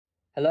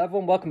Hello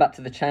everyone, welcome back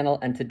to the channel,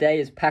 and today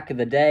is pack of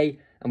the day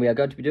and we are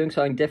going to be doing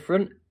something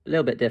different, a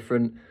little bit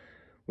different.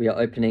 We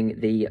are opening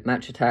the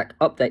Attax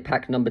update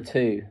pack number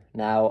 2.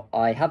 Now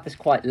I have this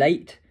quite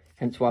late,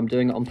 hence why I'm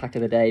doing it on pack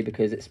of the day,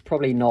 because it's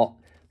probably not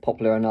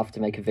popular enough to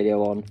make a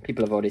video on.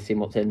 People have already seen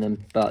what's in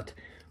them, but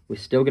we're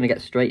still going to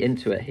get straight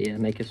into it here,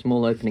 make a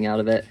small opening out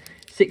of it.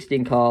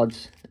 16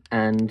 cards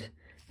and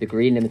the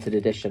green limited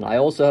edition. I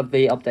also have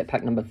the update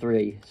pack number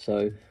 3,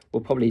 so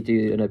we'll probably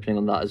do an opening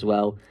on that as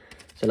well.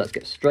 So let's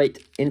get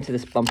straight into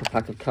this bumper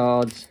pack of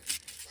cards,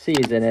 see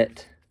who's in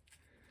it.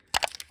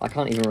 I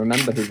can't even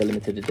remember who the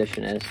limited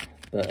edition is,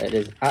 but it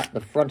is at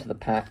the front of the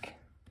pack.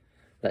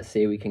 Let's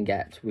see who we can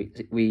get.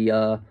 We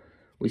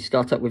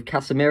start up with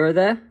Casemiro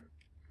there.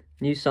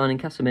 New signing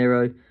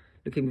Casemiro,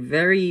 looking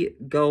very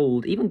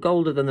gold, even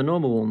golder than the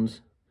normal ones.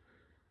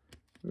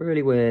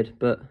 Really weird,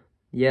 but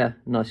yeah,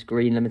 nice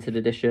green limited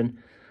edition.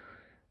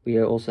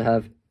 We also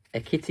have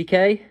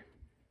Ekitike.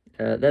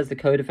 There's the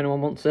code if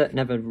anyone wants it.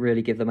 Never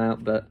really give them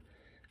out, but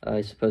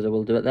I suppose I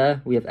will do it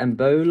there. We have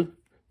Mbole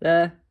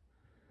there.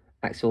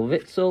 Axel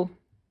Witsel.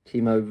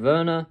 Timo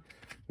Werner.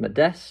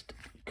 Modeste.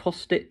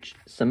 Kostic.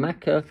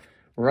 Samaka.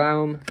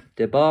 Raum.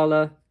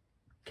 Dybala.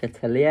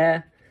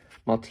 Ketelier.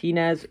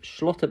 Martinez.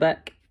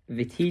 Schlotterbeck.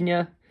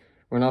 Vitinha.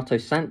 Renato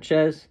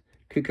Sanchez.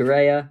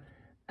 Cucurella.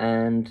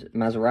 And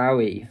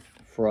Mazraoui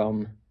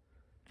from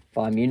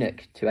Bayern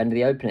Munich to end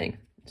the opening.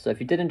 So if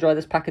you did enjoy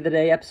this pack of the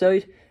day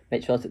episode,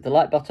 make sure to hit the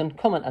like button,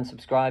 comment and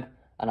subscribe,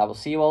 and I will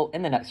see you all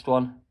in the next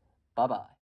one. Bye bye.